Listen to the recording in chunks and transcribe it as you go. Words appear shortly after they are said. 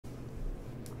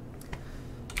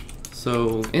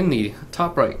So in the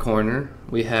top right corner,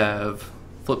 we have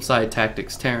Flipside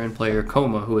Tactics Terran player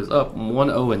Koma, who is up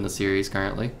 1-0 in the series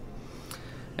currently.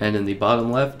 And in the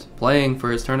bottom left, playing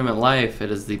for his tournament life, it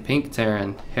is the pink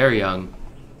Terran, Haeryung.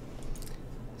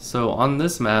 So on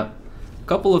this map, a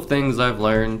couple of things I've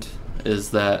learned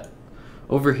is that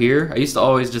over here, I used to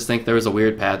always just think there was a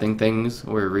weird pathing things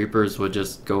where Reapers would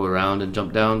just go around and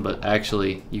jump down, but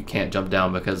actually you can't jump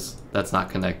down because that's not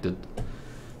connected.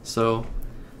 So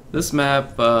this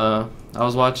map, I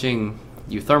was watching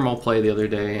Euthermal play the other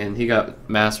day, and he got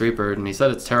Mass Reapered, and he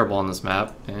said it's terrible on this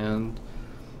map, and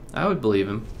I would believe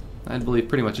him. I'd believe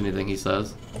pretty much anything he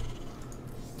says.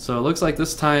 So it looks like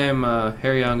this time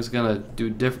Haeryung's gonna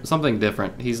do something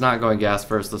different. He's not going gas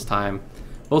first this time.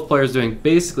 Both players doing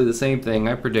basically the same thing.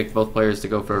 I predict both players to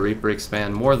go for a Reaper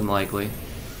expand more than likely.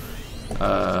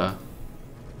 Koma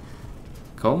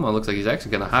looks like he's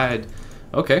actually gonna hide.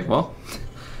 Okay, well,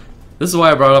 this is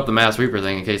why I brought up the Mass Reaper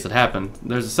thing in case it happened.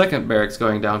 There's a second barracks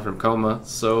going down from Koma,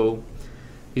 so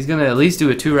he's gonna at least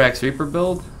do a 2-Rax Reaper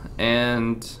build,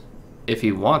 and if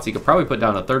he wants, he could probably put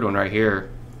down a third one right here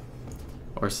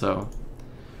or so.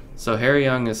 So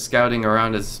Haeryung is scouting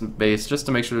around his base just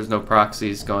to make sure there's no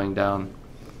proxies going down.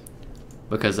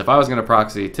 Because if I was going to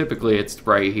proxy, typically it's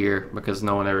right here because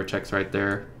no one ever checks right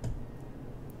there.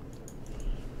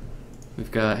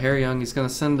 We've got Haeryung. He's going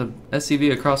to send a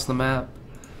SCV across the map.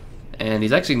 And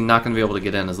he's actually not going to be able to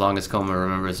get in as long as Koma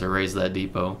remembers to raise that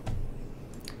depot.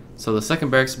 So the second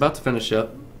barracks is about to finish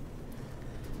up.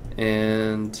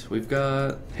 And we've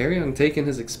got Haeryung taking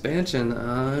his expansion.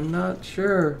 I'm not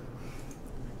sure.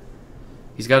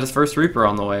 He's got his first Reaper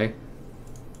on the way.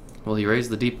 Will he raise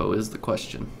the depot is the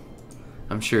question.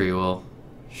 I'm sure he will.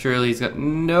 Surely he's got...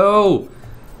 No!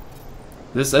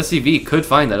 This SCV could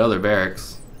find that other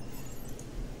barracks.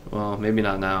 Well, maybe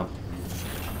not now.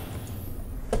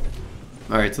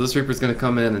 Alright, so this Reaper's going to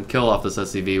come in and kill off this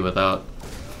SCV without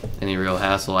any real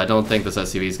hassle. I don't think this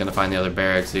SCV is going to find the other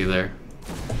barracks either.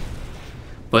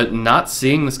 But not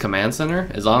seeing this command center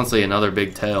is honestly another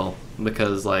big tell.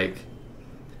 Because, like,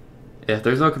 if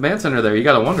there's no command center there, you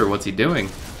gotta wonder what's he doing.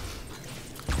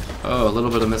 Oh, a little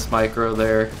bit of missed micro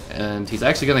there. And he's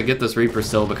actually gonna get this Reaper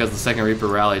still because the second Reaper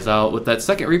rallies out. With that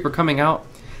second Reaper coming out,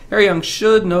 Haeryung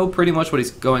should know pretty much what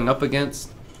he's going up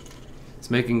against. He's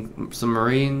making some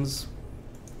Marines.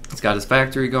 He's got his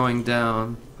factory going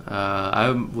down.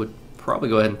 I would probably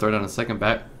go ahead and throw down a second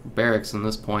barracks in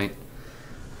this point.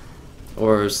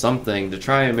 Or something to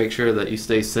try and make sure that you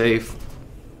stay safe.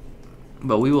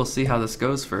 But we will see how this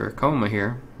goes for Koma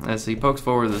here as he pokes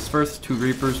forward his first 2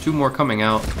 Reapers, 2 more coming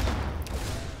out.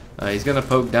 He's going to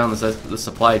poke down the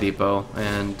supply depot,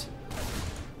 and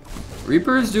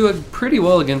Reapers do pretty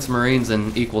well against Marines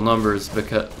in equal numbers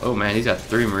because, oh man, he's got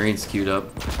 3 Marines queued up.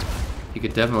 He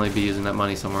could definitely be using that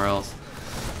money somewhere else.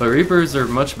 But Reapers are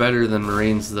much better than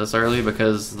Marines this early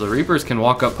because the Reapers can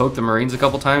walk up, poke the Marines a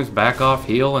couple times, back off,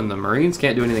 heal, and the Marines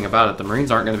can't do anything about it. The Marines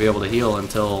aren't going to be able to heal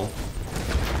until,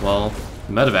 well,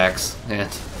 medevacs. And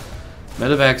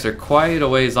medevacs are quite a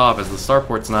ways off as the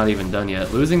starport's not even done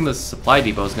yet. Losing the supply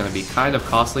depot is going to be kind of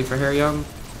costly for Haeryung.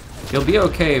 He'll be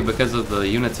okay because of the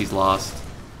units he's lost.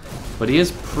 But he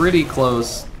is pretty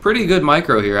close. Pretty good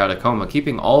micro here out of Koma,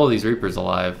 keeping all of these Reapers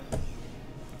alive.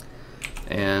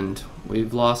 And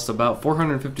we've lost about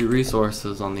 450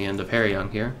 resources on the end of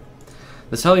Haeryung here.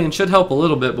 This Hellion should help a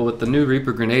little bit, but with the new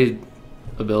Reaper grenade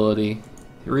ability,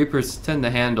 the Reapers tend to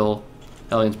handle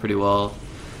Hellions pretty well.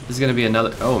 This is going to be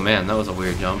another... Oh man, that was a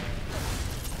weird jump.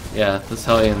 Yeah, this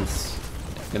Hellion's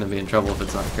going to be in trouble if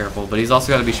it's not careful, but he's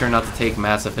also got to be sure not to take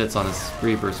massive hits on his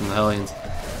Reapers from the Hellions.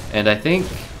 And I think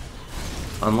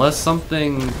unless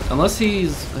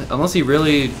he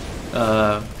really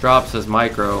drops his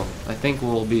micro, I think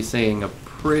we'll be seeing a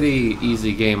pretty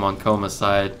easy game on Koma's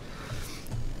side.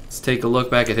 Let's take a look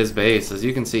back at his base. As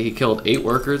you can see, he killed 8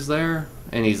 workers there,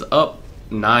 and he's up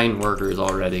 9 workers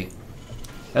already.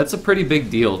 That's a pretty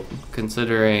big deal,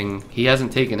 considering he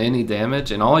hasn't taken any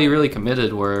damage, and all he really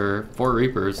committed were 4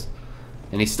 Reapers,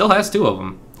 and he still has 2 of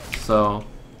them. So,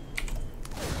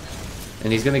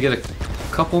 and he's gonna get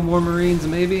a couple more Marines,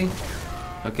 maybe.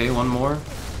 Okay, 1 more.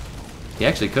 He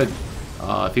actually could.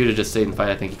 If he would have just stayed and fight,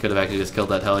 I think he could have actually just killed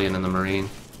that Hellion and the Marine.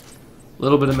 A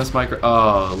little bit of miss micro.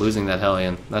 Oh, losing that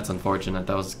Hellion. That's unfortunate.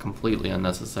 That was completely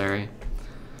unnecessary.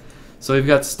 So we've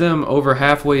got Stim over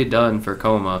halfway done for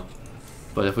Koma.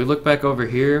 But if we look back over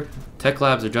here, Tech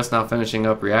Labs are just now finishing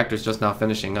up, Reactor's just now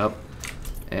finishing up,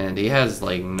 and he has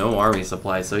like no army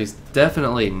supply, so he's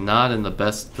definitely not in the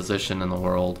best position in the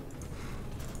world.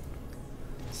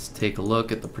 Let's take a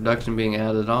look at the production being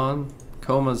added on.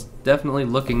 Koma's definitely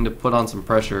looking to put on some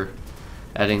pressure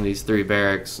adding these 3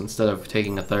 barracks instead of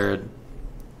taking a 3rd.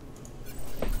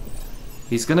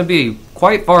 He's going to be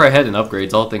quite far ahead in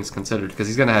upgrades, all things considered, because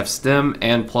he's going to have stim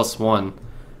and +1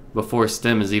 before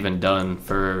stim is even done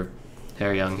for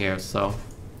Haeryung here. So,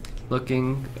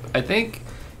 looking, I think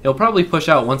he'll probably push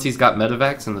out once he's got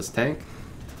medevacs in this tank.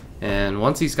 And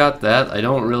once he's got that, I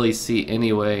don't really see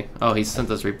any way. Oh, he sent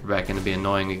this Reaper back in to be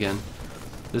annoying again.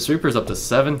 This Reaper's up to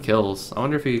 7 kills. I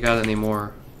wonder if he got any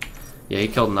more. Yeah, he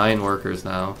killed 9 workers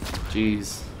now.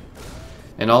 Jeez.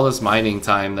 And all this mining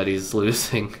time that he's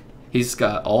losing. He's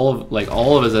got all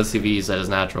of his SCVs at his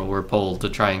natural were pulled to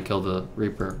try and kill the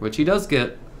Reaper, which he does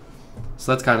get.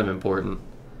 So that's kind of important.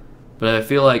 But I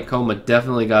feel like Koma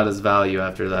definitely got his value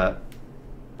after that.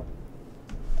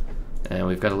 And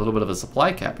we've got a little bit of a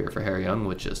supply cap here for Haeryung,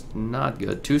 which is not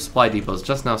good. 2 supply depots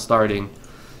just now starting.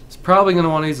 He's probably going to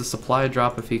want to use a supply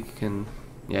drop if he can.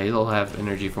 Yeah, he'll have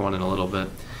energy for one in a little bit.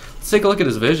 Let's take a look at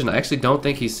his vision. I actually don't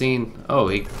think he's seen...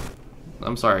 Oh,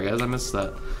 I'm sorry, guys. I missed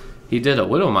that. He did a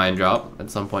Widow Mine drop at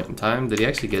some point in time. Did he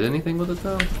actually get anything with it,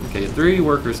 though? Okay, 3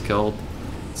 workers killed.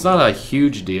 It's not a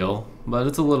huge deal, but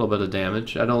it's a little bit of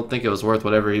damage. I don't think it was worth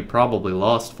whatever he probably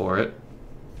lost for it.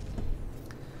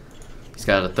 He's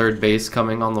got a 3rd base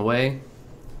coming on the way.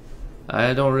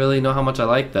 I don't really know how much I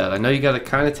like that. I know you got to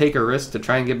kind of take a risk to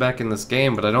try and get back in this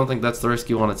game, but I don't think that's the risk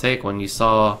you want to take when you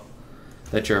saw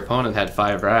that your opponent had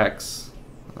 5 racks.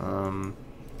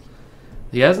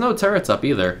 He has no turrets up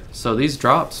either, so these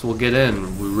drops will get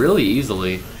in really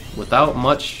easily without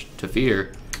much to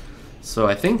fear. So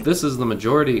I think this is the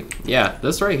majority. Yeah,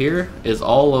 this right here is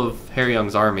all of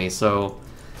Haeryung's army, so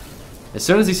as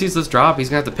soon as he sees this drop, he's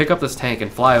going to have to pick up this tank and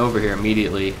fly over here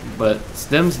immediately. But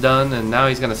stim's done, and now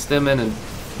he's going to stim in and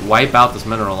wipe out this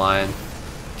mineral line,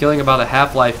 killing about a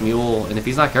half-life mule, and if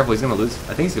he's not careful, he's going to lose.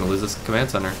 I think he's going to lose this command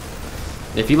center.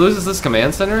 If he loses this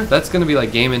command center, that's going to be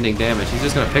like game-ending damage. He's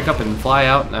just going to pick up and fly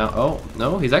out now. Oh,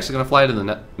 no, he's actually going to fly to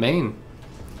the main.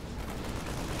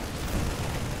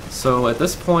 So at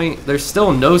this point, there's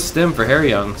still no stim for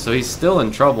Haeryung, so he's still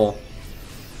in trouble.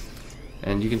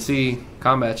 And you can see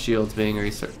combat shields being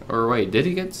researched. Or wait, did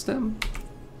he get stim?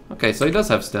 Okay, so he does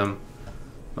have stim.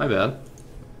 My bad.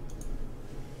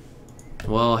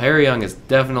 Well, Haeryung is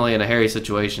definitely in a hairy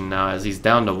situation now, as he's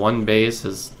down to 1 base.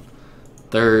 His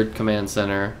 3rd command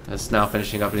center is now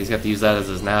finishing up, and he's got to use that as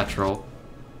his natural.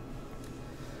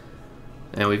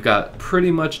 And we've got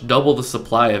pretty much double the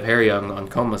supply of Haeryung on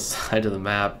Koma's side of the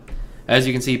map. As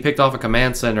you can see, he picked off a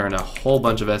command center and a whole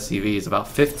bunch of SCVs, about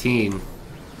 15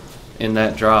 in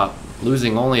that drop,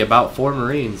 losing only about 4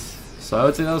 Marines. So I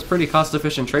would say that was a pretty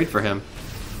cost-efficient trade for him.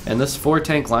 And this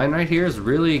 4-tank line right here is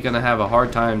really going to have a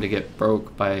hard time to get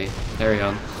broke by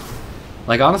Haeryung.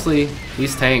 Like, honestly,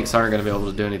 these tanks aren't going to be able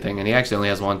to do anything, and he actually only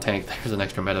has 1 tank. There's an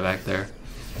extra medevac there.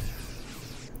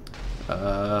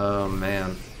 Oh,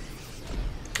 man.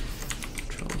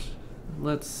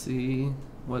 Let's see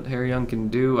what Haeryung can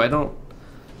do. I don't...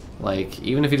 Like,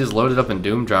 even if he just loaded up in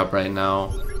Doom Drop right now,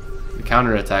 the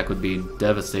counterattack would be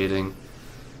devastating.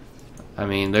 I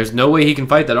mean, there's no way he can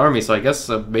fight that army, so I guess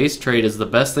a base trade is the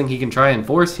best thing he can try and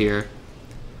force here.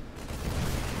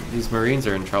 These Marines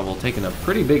are in trouble, taking a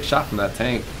pretty big shot from that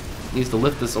tank. Needs to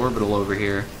lift this orbital over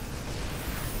here.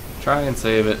 Try and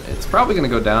save it. It's probably going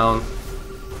to go down.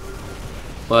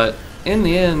 But in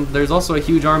the end, there's also a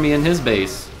huge army in his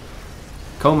base.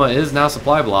 Koma is now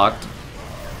supply blocked.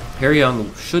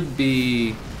 Haeryung should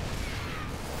be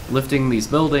lifting these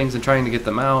buildings and trying to get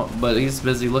them out, but he's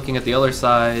busy looking at the other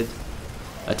side.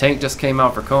 A tank just came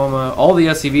out for Koma. All the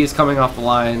SCVs coming off the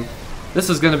line.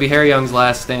 This is going to be Haeryung's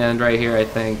last stand right here, I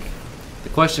think. The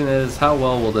question is, how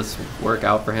well will this work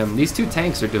out for him? These 2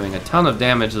 tanks are doing a ton of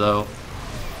damage, though.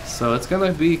 So it's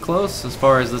going to be close as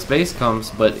far as this base comes,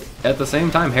 but at the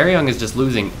same time, Haeryung is just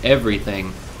losing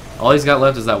everything. All he's got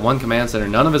left is that 1 command center.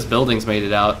 None of his buildings made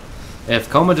it out.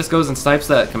 If Koma just goes and snipes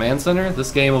that command center,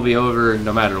 this game will be over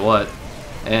no matter what.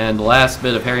 And the last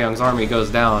bit of Haeryung's army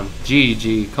goes down.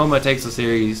 GG. Koma takes the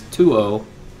series 2-0.